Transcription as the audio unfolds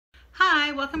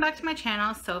Hi, welcome back to my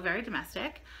channel, So Very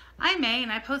Domestic. I'm May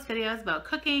and I post videos about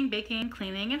cooking, baking,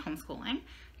 cleaning, and homeschooling.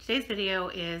 Today's video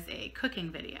is a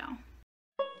cooking video.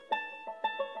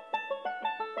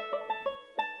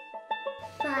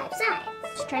 5 sides.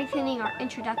 Strengthening our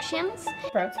introductions.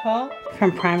 Sprouts haul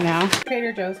from Prime Now.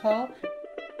 Trader Joe's haul.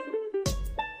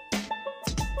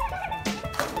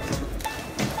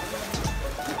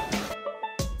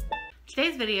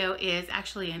 Today's video is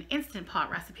actually an Instant Pot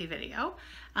recipe video.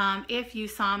 If you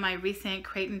saw my recent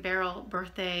Crate and Barrel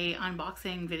birthday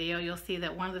unboxing video, you'll see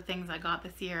that one of the things I got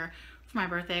this year for my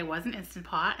birthday was an Instant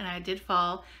Pot, and I did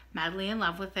fall madly in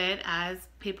love with it, as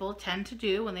people tend to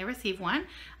do when they receive one.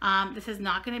 This is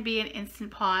not going to be an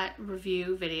Instant Pot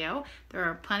review video. There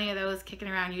are plenty of those kicking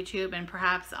around YouTube, and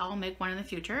perhaps I'll make one in the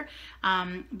future.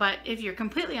 But if you're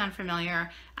completely unfamiliar,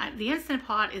 the Instant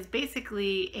Pot is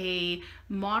basically a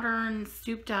modern,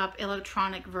 souped up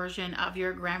electronic version of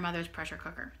your grandmother's pressure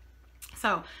cooker.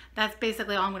 So that's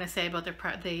basically all I'm going to say about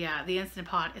the Instant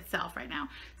Pot itself right now.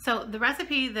 So the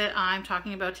recipe that I'm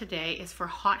talking about today is for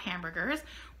hot hamburgers,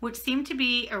 which seem to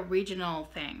be a regional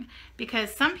thing,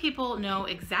 because some people know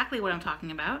exactly what I'm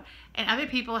talking about and other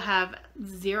people have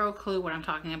zero clue what I'm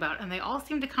talking about, and they all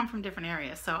seem to come from different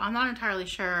areas. So I'm not entirely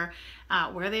sure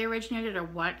where they originated or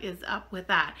what is up with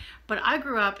that. But I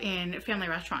grew up in family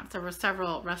restaurants. There were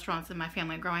several restaurants in my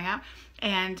family growing up,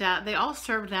 and they all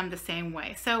served them the same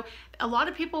way. So a lot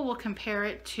of people will compare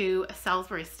it to a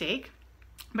Salisbury steak,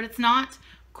 but it's not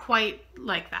quite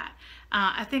like that.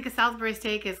 I think a Salisbury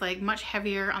steak is like much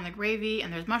heavier on the gravy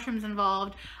and there's mushrooms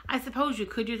involved. I suppose you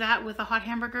could do that with a hot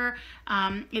hamburger.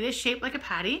 It is shaped like a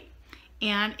patty,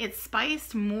 and it's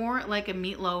spiced more like a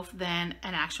meatloaf than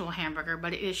an actual hamburger,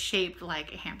 but it is shaped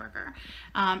like a hamburger.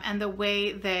 And the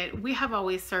way that we have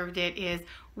always served it is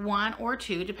one or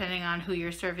two, depending on who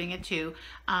you're serving it to,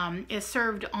 is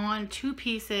served on 2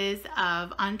 pieces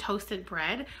of untoasted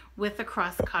bread with the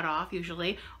crust cut off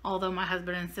usually, although my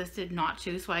husband insisted not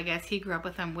to, so I guess he grew up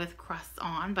with them with crusts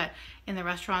on. But in the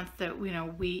restaurants that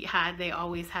we had, they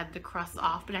always had the crust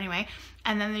off. But anyway,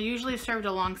 and then they're usually served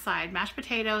alongside mashed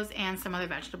potatoes and some other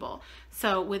vegetable.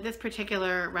 So with this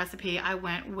particular recipe, I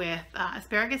went with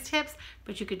asparagus tips,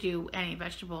 but you could do any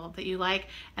vegetable that you like.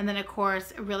 And then of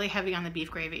course, really heavy on the beef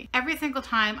gravy. Every single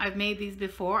time I've made these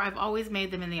before, I've always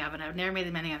made them in the oven. I've never made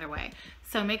them any other way.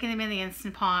 So making them in the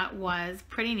Instant Pot was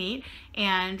pretty neat,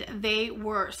 and they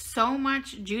were so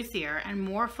much juicier and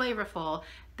more flavorful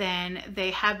than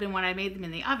they have been when I made them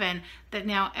in the oven, that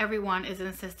now everyone is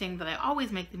insisting that I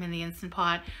always make them in the Instant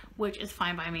Pot, which is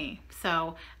fine by me.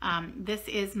 So this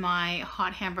is my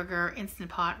hot hamburger Instant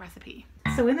Pot recipe.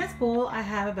 So in this bowl, I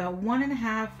have about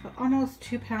 1.5, almost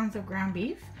 2 pounds of ground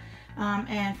beef.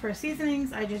 And for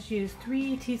seasonings, I just use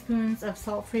 3 teaspoons of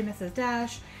salt-free Mrs.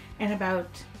 Dash and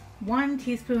about 1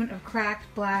 teaspoon of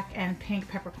cracked black and pink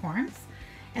peppercorns.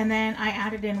 And then I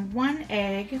added in 1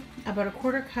 egg, about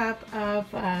 1/4 cup of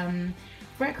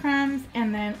breadcrumbs,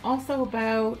 and then also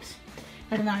about,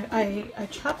 I don't know, I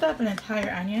chopped up an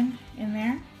entire onion in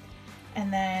there,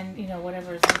 and then,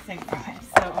 whatever is missing from it.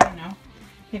 So I don't know,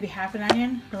 maybe half an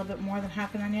onion, a little bit more than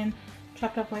half an onion,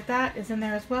 chopped up like that is in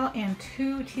there as well, and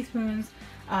 2 teaspoons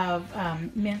of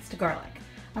minced garlic.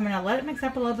 I'm going to let it mix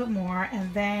up a little bit more,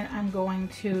 and then I'm going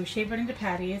to shape it into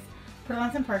patties, put it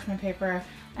on some parchment paper,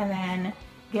 and then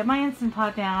get my Instant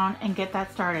Pot down and get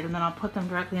that started, and then I'll put them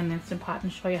directly in the Instant Pot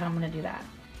and show you how I'm going to do that.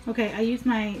 Okay, I used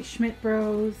my Schmidt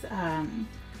Bros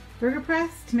burger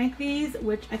press to make these,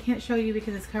 which I can't show you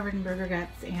because it's covered in burger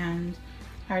guts and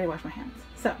I already washed my hands.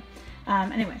 So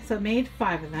anyway, so I made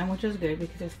 5 of them, which is good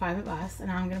because there's 5 of us, and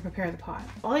now I'm going to prepare the pot.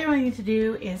 All you really need to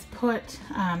do is put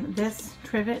this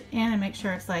trivet in and make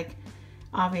sure it's like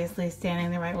obviously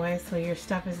standing the right way so your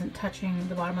stuff isn't touching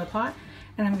the bottom of the pot.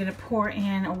 And I'm going to pour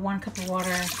in 1 cup of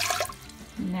water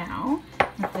now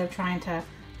instead of trying to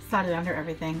slide it under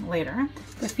everything later.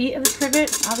 The feet of the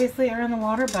trivet obviously are in the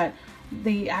water, but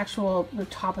the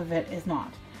top of it is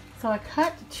not. So I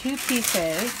cut 2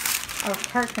 pieces of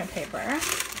parchment paper,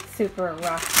 super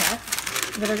rough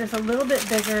cut, that are just a little bit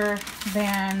bigger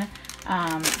than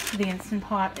the Instant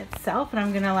Pot itself. And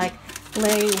I'm going to like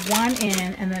lay 1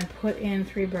 in and then put in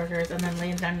 3 burgers, and then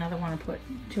lay down another one and put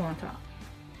 2 on top.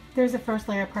 There's the first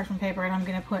layer of parchment paper, and I'm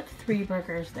going to put 3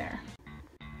 burgers there.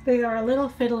 They are a little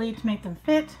fiddly to make them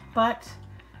fit, but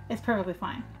it's perfectly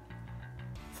fine.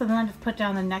 So then I just put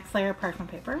down the next layer of parchment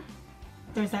paper.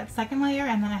 There's that second layer,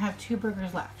 and then I have 2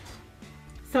 burgers left.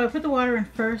 So I put the water in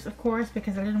first, of course,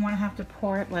 because I didn't want to have to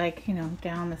pour it like,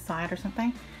 down the side or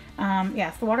something.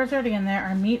 Yes, the water's already in there.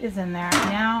 Our meat is in there.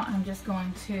 Now I'm just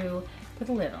going to put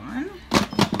the lid on.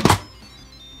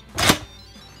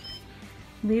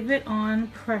 leave it on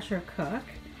pressure cook,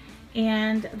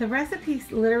 and the recipe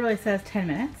literally says 10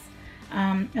 minutes.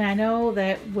 And I know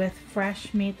that with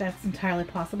fresh meat that's entirely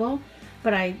possible,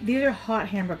 but these are hot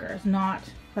hamburgers, not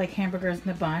like hamburgers in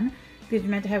the bun. These are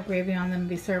meant to have gravy on them and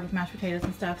be served with mashed potatoes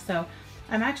and stuff. So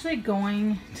I'm actually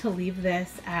going to leave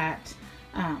this at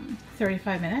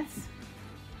 35 minutes,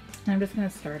 and I'm just going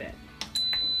to start it.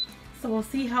 So we'll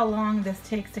see how long this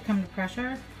takes to come to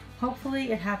pressure.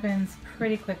 Hopefully it happens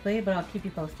pretty quickly, but I'll keep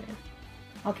you posted.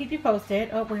 I'll keep you posted.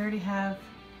 Oh, we already have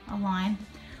a line.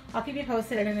 I'll keep you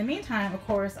posted, and in the meantime, of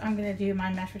course, I'm going to do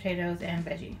my mashed potatoes and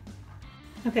veggie.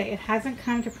 Okay, it hasn't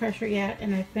come to pressure yet,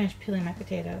 and I finished peeling my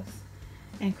potatoes.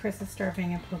 And Chris is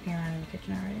starving and poking around in the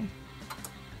kitchen already.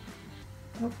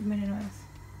 Oh, you made a noise.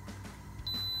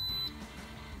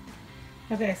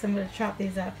 Okay, so I'm going to chop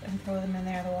these up and throw them in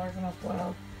there. The water's almost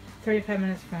boiled. 35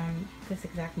 minutes from this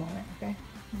exact moment, okay?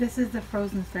 This is the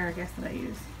frozen asparagus that I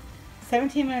use.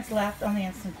 17 minutes left on the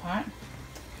Instant Pot.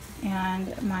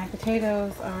 And my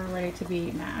potatoes are ready to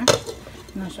be mashed.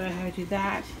 And I'll show you how to do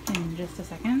that in just a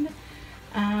second.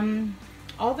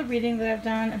 All the reading that I've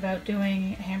done about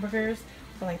doing hamburgers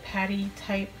or like patty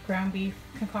type ground beef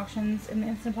concoctions in the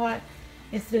Instant Pot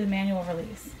is to do the manual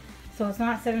release. So it's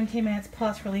not 17 minutes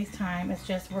plus release time, it's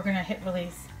just we're gonna hit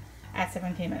release at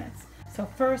 17 minutes. So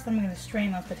first I'm gonna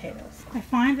strain those potatoes. I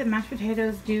find that mashed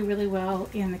potatoes do really well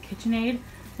in the KitchenAid,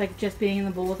 like just being in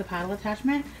the bowl with a paddle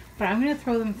attachment, but I'm gonna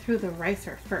throw them through the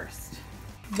ricer first.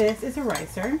 This is a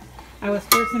ricer. I was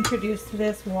first introduced to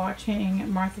this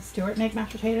watching Martha Stewart make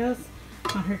mashed potatoes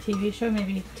on her TV show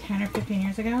maybe 10 or 15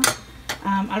 years ago.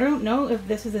 I don't know if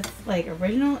this is its like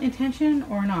original intention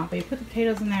or not, but you put the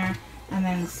potatoes in there and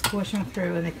then squish them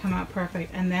through and they come out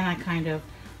perfect, and then I kind of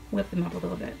whip them up a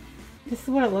little bit. This is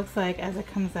what it looks like as it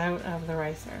comes out of the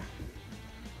ricer.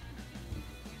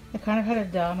 I kind of had a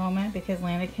duh moment because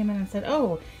Lana came in and said,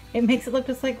 oh, it makes it look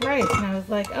just like rice, and I was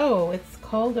like, oh, it's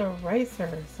called a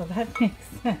ricer, so that makes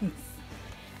sense.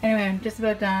 Anyway, I'm just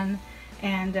about done,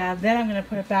 and then I'm going to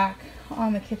put it back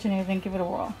on the KitchenAid and give it a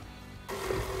whirl.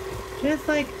 Just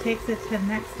like takes it to the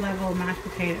next level mashed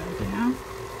potatoes, you know?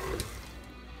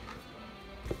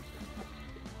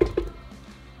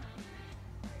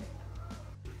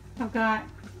 I've got,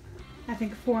 I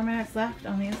think, 4 minutes left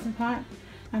on the Instant Pot.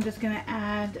 I'm just going to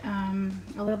add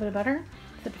a little bit of butter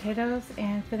to the potatoes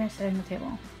and finish setting the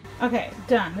table. Okay,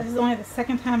 done. This is only the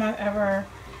second time I've ever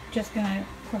just going to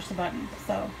push the button,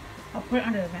 so I'll put it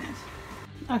under the vent.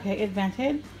 Okay, it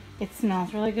vented. It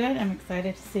smells really good. I'm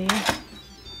excited to see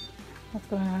what's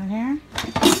going on in here.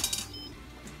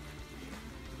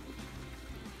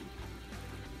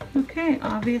 Okay,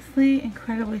 obviously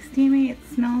incredibly steamy. It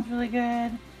smells really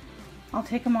good. I'll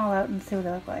take them all out and see what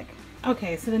they look like.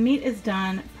 Okay, so the meat is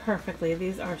done perfectly.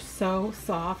 These are so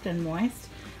soft and moist.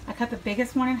 I cut the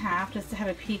biggest one in half just to have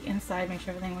a peek inside, make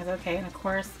sure everything was okay, and of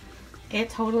course it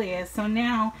totally is. So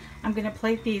now I'm going to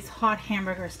plate these hot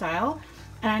hamburger style.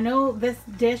 And I know this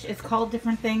dish is called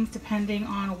different things depending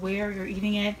on where you're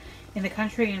eating it in the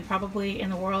country and probably in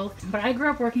the world, but I grew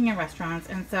up working in restaurants,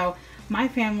 and so my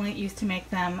family used to make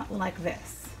them like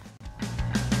this.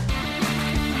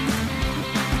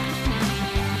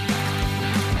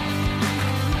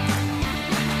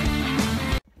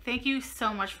 Thank you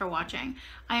so much for watching.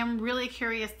 I am really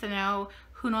curious to know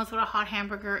who knows what a hot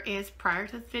hamburger is prior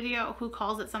to this video, who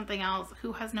calls it something else,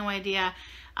 who has no idea.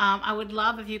 I would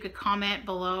love if you could comment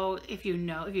below if you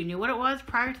knew what it was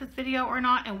prior to this video or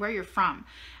not, and where you're from.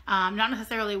 Not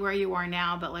necessarily where you are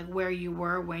now, but like where you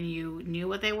were when you knew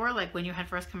what they were, like when you had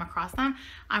first come across them.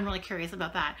 I'm really curious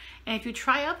about that. And if you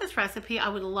try out this recipe, I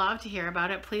would love to hear about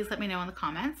it. Please let me know in the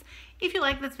comments. If you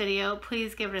like this video,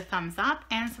 please give it a thumbs up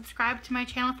and subscribe to my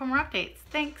channel for more updates.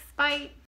 Thanks, bye.